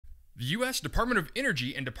The U.S. Department of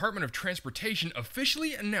Energy and Department of Transportation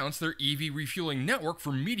officially announced their EV refueling network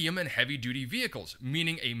for medium and heavy-duty vehicles,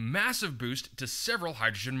 meaning a massive boost to several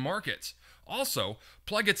hydrogen markets. Also,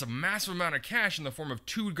 Plug gets a massive amount of cash in the form of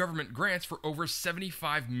 2 government grants for over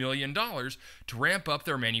 $75 million to ramp up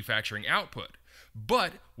their manufacturing output.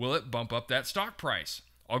 But will it bump up that stock price?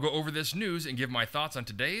 I'll go over this news and give my thoughts on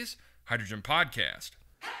today's Hydrogen Podcast.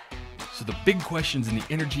 So the big questions in the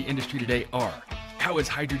energy industry today are: how is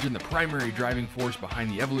hydrogen the primary driving force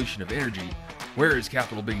behind the evolution of energy? Where is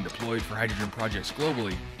capital being deployed for hydrogen projects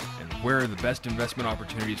globally? And where are the best investment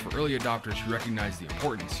opportunities for early adopters who recognize the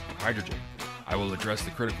importance of hydrogen? I will address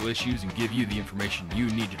the critical issues and give you the information you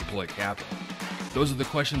need to deploy capital. Those are the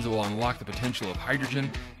questions that will unlock the potential of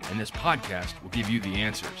hydrogen, and this podcast will give you the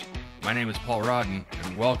answers. My name is Paul Rodden,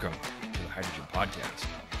 and welcome to the Hydrogen Podcast.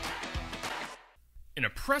 In a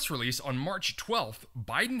press release on March 12th,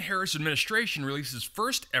 Biden-Harris administration releases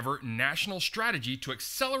first ever national strategy to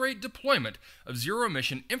accelerate deployment of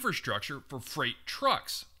zero-emission infrastructure for freight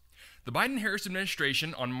trucks. The Biden-Harris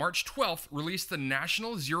administration on March 12th released the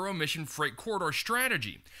National Zero-Emission Freight Corridor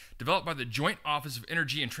Strategy, developed by the Joint Office of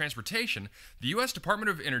Energy and Transportation, the U.S. Department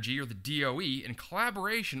of Energy, or the DOE, in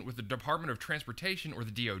collaboration with the Department of Transportation, or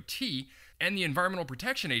the DOT, and the Environmental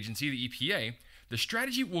Protection Agency, the EPA. The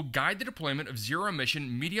strategy will guide the deployment of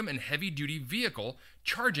zero-emission medium and heavy-duty vehicle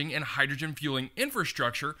charging and hydrogen fueling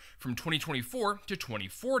infrastructure from 2024 to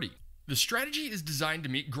 2040. The strategy is designed to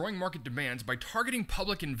meet growing market demands by targeting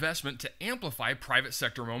public investment to amplify private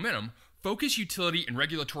sector momentum, focus utility and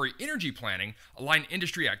regulatory energy planning, align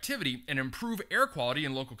industry activity, and improve air quality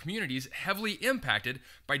in local communities heavily impacted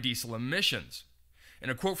by diesel emissions. In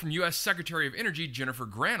a quote from U.S. Secretary of Energy Jennifer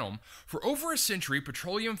Granholm, "For over a century,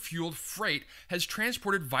 petroleum-fueled freight has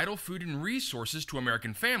transported vital food and resources to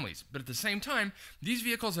American families, but at the same time, these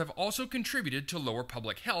vehicles have also contributed to lower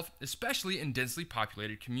public health, especially in densely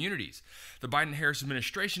populated communities. The Biden-Harris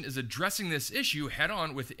administration is addressing this issue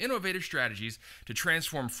head-on with innovative strategies to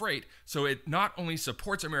transform freight so it not only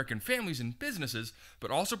supports American families and businesses, but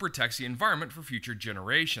also protects the environment for future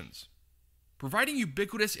generations." Providing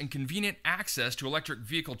ubiquitous and convenient access to electric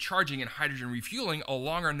vehicle charging and hydrogen refueling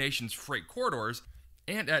along our nation's freight corridors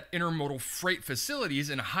and at intermodal freight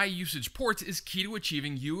facilities and high-usage ports is key to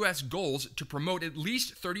achieving U.S. goals to promote at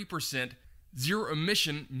least 30%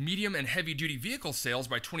 zero-emission medium and heavy-duty vehicle sales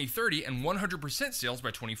by 2030 and 100% sales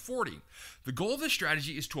by 2040. The goal of this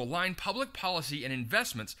strategy is to align public policy and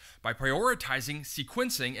investments by prioritizing,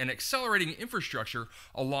 sequencing, and accelerating infrastructure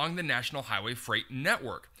along the National Highway Freight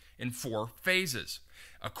Network in 4 phases.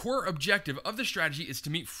 A core objective of the strategy is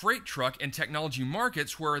to meet freight truck and technology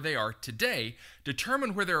markets where they are today,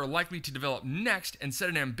 determine where they are likely to develop next, and set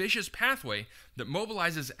an ambitious pathway that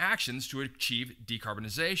mobilizes actions to achieve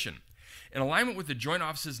decarbonization. In alignment with the Joint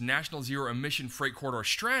Office's National Zero-Emission Freight Corridor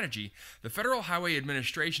Strategy, the Federal Highway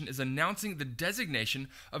Administration is announcing the designation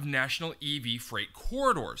of national EV freight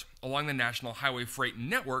corridors along the National Highway Freight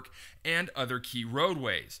Network and other key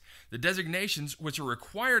roadways. The designations, which are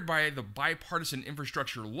required by the bipartisan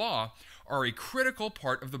infrastructure law, are a critical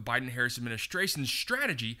part of the Biden-Harris administration's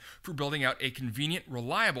strategy for building out a convenient,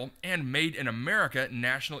 reliable, and made-in-America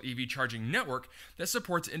national EV charging network that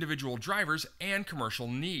supports individual drivers and commercial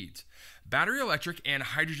needs. Battery electric and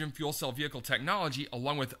hydrogen fuel cell vehicle technology,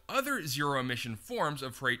 along with other zero-emission forms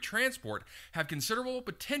of freight transport, have considerable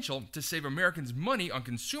potential to save Americans money on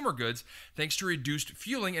consumer goods thanks to reduced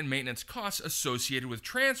fueling and maintenance costs associated with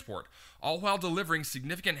transport, all while delivering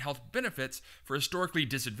significant health benefits for historically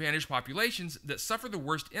disadvantaged populations that suffer the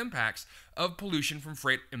worst impacts of pollution from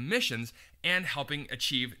freight emissions and helping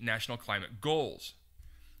achieve national climate goals.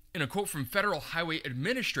 In a quote from Federal Highway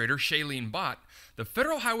Administrator Shailene Bott, the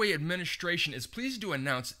Federal Highway Administration is pleased to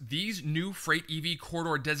announce these new freight EV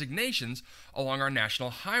corridor designations along our national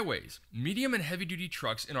highways. Medium and heavy-duty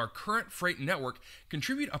trucks in our current freight network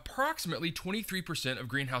contribute approximately 23% of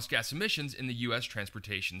greenhouse gas emissions in the U.S.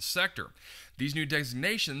 transportation sector. These new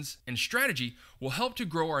designations and strategy will help to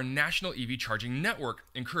grow our national EV charging network,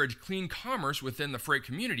 encourage clean commerce within the freight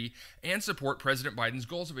community, and support President Biden's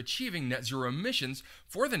goals of achieving net zero emissions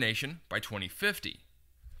for the nation by 2050.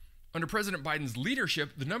 Under President Biden's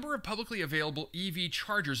leadership, the number of publicly available EV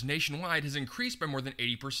chargers nationwide has increased by more than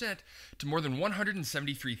 80% to more than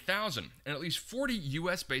 173,000, and at least 40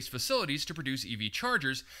 U.S.-based facilities to produce EV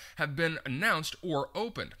chargers have been announced or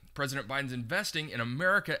opened. President Biden's Investing in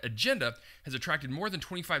America agenda has attracted more than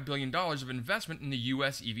 $25 billion of investment in the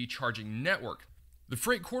U.S. EV charging network. The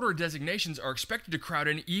freight corridor designations are expected to crowd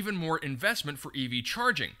in even more investment for EV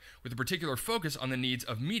charging, with a particular focus on the needs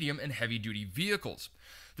of medium and heavy-duty vehicles.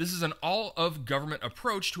 This is an all-of-government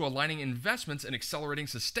approach to aligning investments and accelerating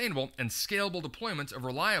sustainable and scalable deployments of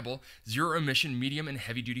reliable, zero-emission medium and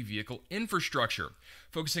heavy-duty vehicle infrastructure.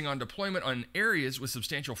 Focusing on deployment on areas with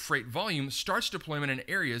substantial freight volume starts deployment in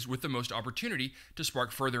areas with the most opportunity to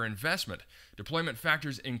spark further investment. Deployment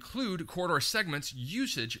factors include corridor segments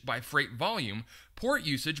usage by freight volume, port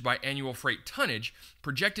usage by annual freight tonnage,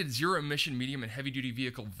 projected zero-emission medium and heavy-duty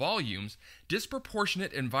vehicle volumes,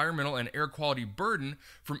 disproportionate environmental and air quality burden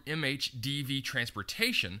from MHDV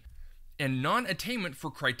transportation, and non-attainment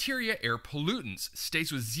for criteria air pollutants,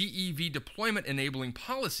 states with ZEV deployment enabling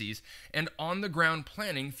policies, and on-the-ground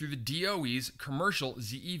planning through the DOE's commercial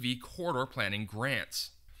ZEV corridor planning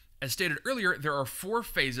grants. As stated earlier, there are 4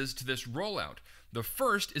 phases to this rollout. The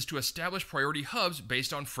first is to establish priority hubs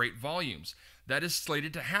based on freight volumes. That is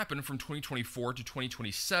slated to happen from 2024 to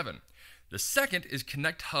 2027. The second is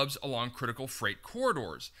connect hubs along critical freight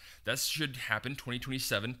corridors. That should happen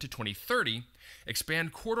 2027 to 2030.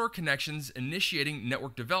 Expand corridor connections initiating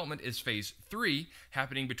network development is phase 3,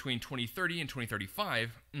 happening between 2030 and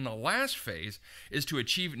 2035. And the last phase is to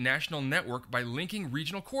achieve national network by linking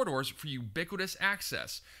regional corridors for ubiquitous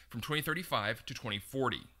access from 2035 to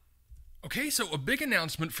 2040. Okay, so a big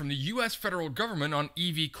announcement from the U.S. federal government on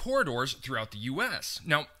EV corridors throughout the U.S.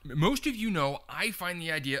 Now, most of you know I find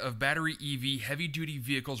the idea of battery EV heavy-duty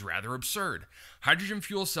vehicles rather absurd. Hydrogen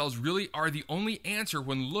fuel cells really are the only answer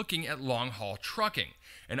when looking at long-haul trucking.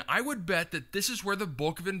 And I would bet that this is where the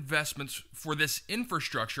bulk of investments for this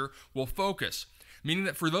infrastructure will focus. Meaning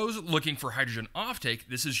that for those looking for hydrogen offtake,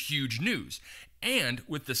 this is huge news. And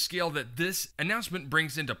with the scale that this announcement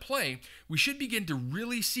brings into play, we should begin to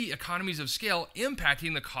really see economies of scale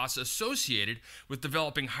impacting the costs associated with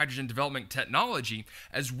developing hydrogen development technology,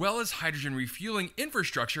 as well as hydrogen refueling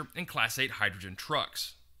infrastructure and Class 8 hydrogen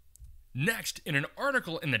trucks. Next, in an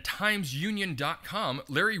article in the TimesUnion.com,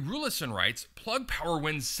 Larry Rulison writes, Plug Power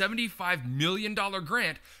wins $75 million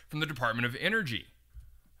grant from the Department of Energy.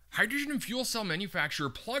 Hydrogen and fuel cell manufacturer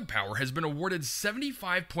Plug Power has been awarded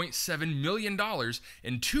 $75.7 million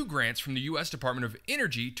in 2 grants from the U.S. Department of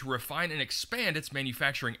Energy to refine and expand its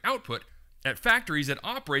manufacturing output at factories it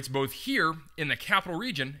operates both here in the Capital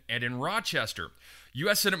Region and in Rochester.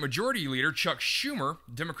 U.S. Senate Majority Leader Chuck Schumer,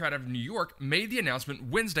 Democrat of New York, made the announcement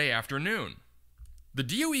Wednesday afternoon. The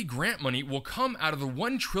DOE grant money will come out of the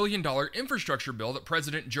 $1 trillion infrastructure bill that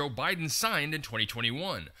President Joe Biden signed in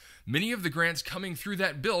 2021. Many of the grants coming through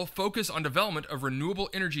that bill focus on development of renewable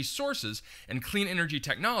energy sources and clean energy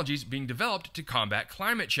technologies being developed to combat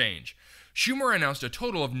climate change. Schumer announced a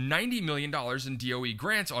total of $90 million in DOE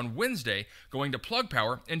grants on Wednesday going to Plug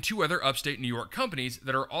Power and 2 other upstate New York companies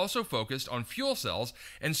that are also focused on fuel cells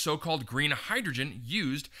and so-called green hydrogen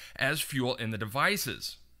used as fuel in the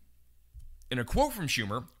devices. In a quote from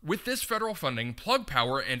Schumer, with this federal funding, Plug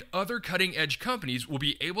Power and other cutting-edge companies will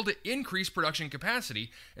be able to increase production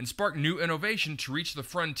capacity and spark new innovation to reach the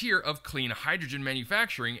frontier of clean hydrogen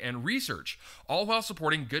manufacturing and research, all while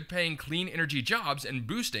supporting good-paying clean energy jobs and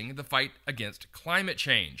boosting the fight against climate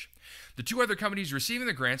change. The 2 other companies receiving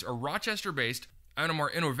the grants are Rochester-based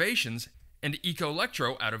Anomar Innovations and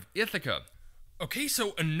Ecoelectro out of Ithaca. Okay,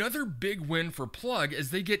 so another big win for Plug as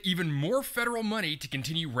they get even more federal money to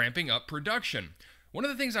continue ramping up production. One of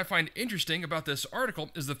the things I find interesting about this article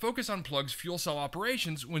is the focus on Plug's fuel cell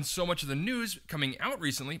operations when so much of the news coming out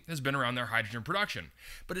recently has been around their hydrogen production.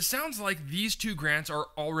 But it sounds like these 2 grants are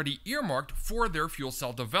already earmarked for their fuel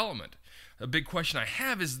cell development. A big question I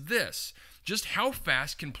have is this. Just how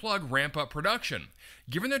fast can Plug ramp up production?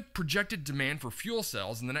 Given the projected demand for fuel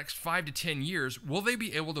cells in the next 5 to 10 years, will they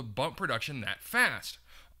be able to bump production that fast?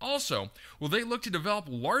 Also, will they look to develop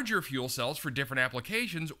larger fuel cells for different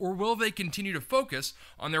applications, or will they continue to focus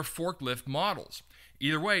on their forklift models?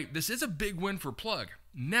 Either way, this is a big win for Plug.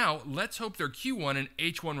 Now, let's hope their Q1 and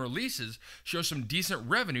H1 releases show some decent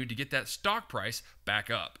revenue to get that stock price back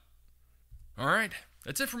up. Alright,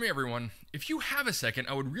 that's it for me, everyone. If you have a second,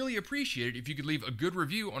 I would really appreciate it if you could leave a good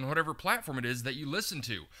review on whatever platform it is that you listen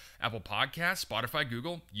to. Apple Podcasts, Spotify,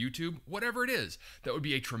 Google, YouTube, whatever it is. That would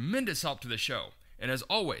be a tremendous help to the show. And as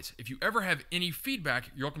always, if you ever have any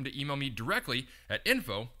feedback, you're welcome to email me directly at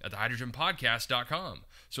info@thehydrogenpodcast.com.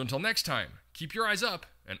 So until next time, keep your eyes up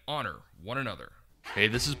and honor one another. Hey,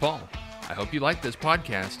 this is Paul. I hope you liked this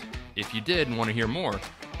podcast. If you did and want to hear more,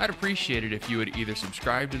 I'd appreciate it if you would either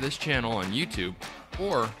subscribe to this channel on YouTube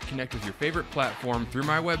or connect with your favorite platform through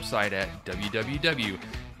my website at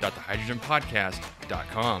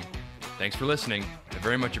www.thehydrogenpodcast.com. Thanks for listening. I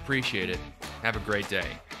very much appreciate it. Have a great day.